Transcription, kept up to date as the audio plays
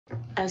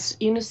As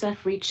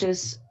Unicef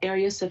reaches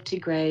areas of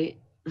Tigray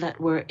that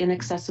were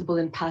inaccessible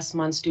in past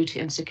months due to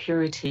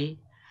insecurity,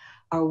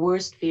 our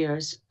worst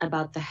fears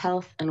about the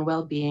health and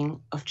well-being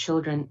of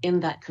children in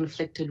that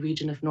conflicted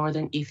region of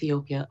northern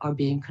Ethiopia are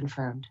being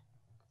confirmed.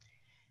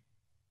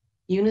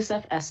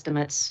 UNICEF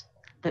estimates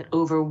that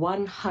over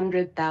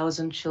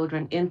 100,000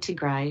 children in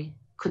Tigray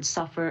could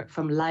suffer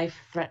from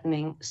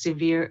life-threatening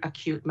severe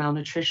acute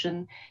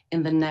malnutrition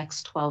in the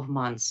next 12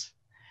 months,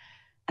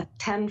 a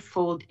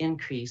tenfold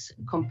increase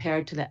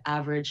compared to the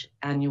average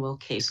annual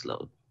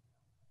caseload.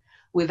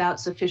 Without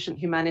sufficient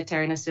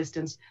humanitarian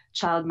assistance,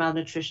 child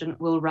malnutrition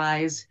will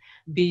rise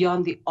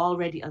beyond the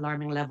already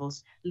alarming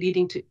levels,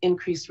 leading to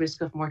increased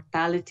risk of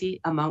mortality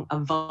among a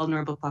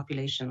vulnerable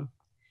population.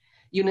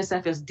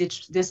 UNICEF is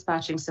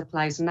dispatching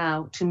supplies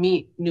now to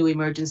meet new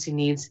emergency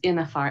needs in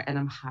Afar and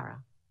Amhara.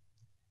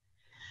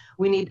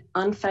 We need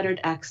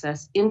unfettered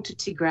access into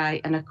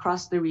Tigray and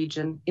across the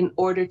region in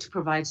order to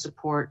provide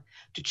support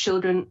to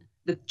children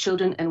the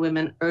children and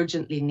women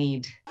urgently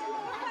need.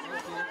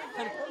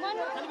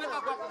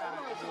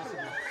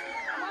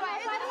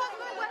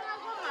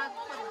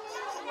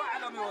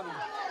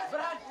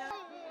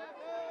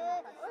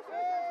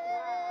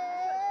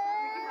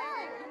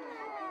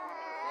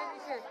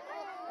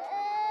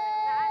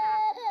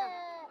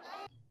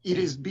 It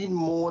has been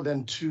more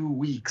than 2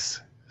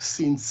 weeks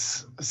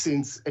since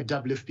a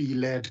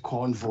WFP-led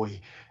convoy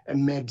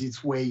made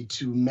its way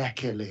to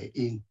Mekele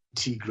in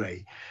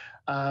Tigray.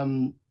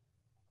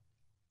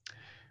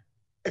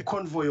 A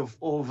convoy of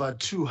over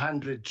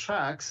 200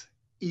 trucks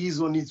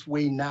is on its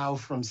way now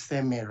from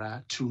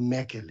Semera to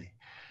Mekele.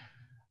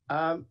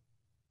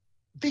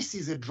 This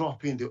is a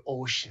drop in the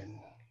ocean.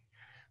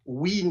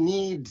 We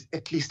need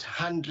at least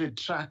 100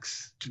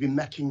 trucks to be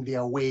making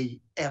their way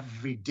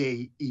every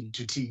day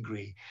into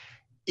Tigray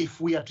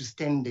if we are to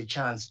stand a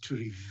chance to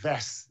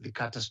reverse the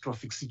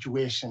catastrophic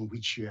situation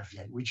which you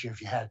have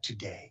had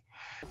today.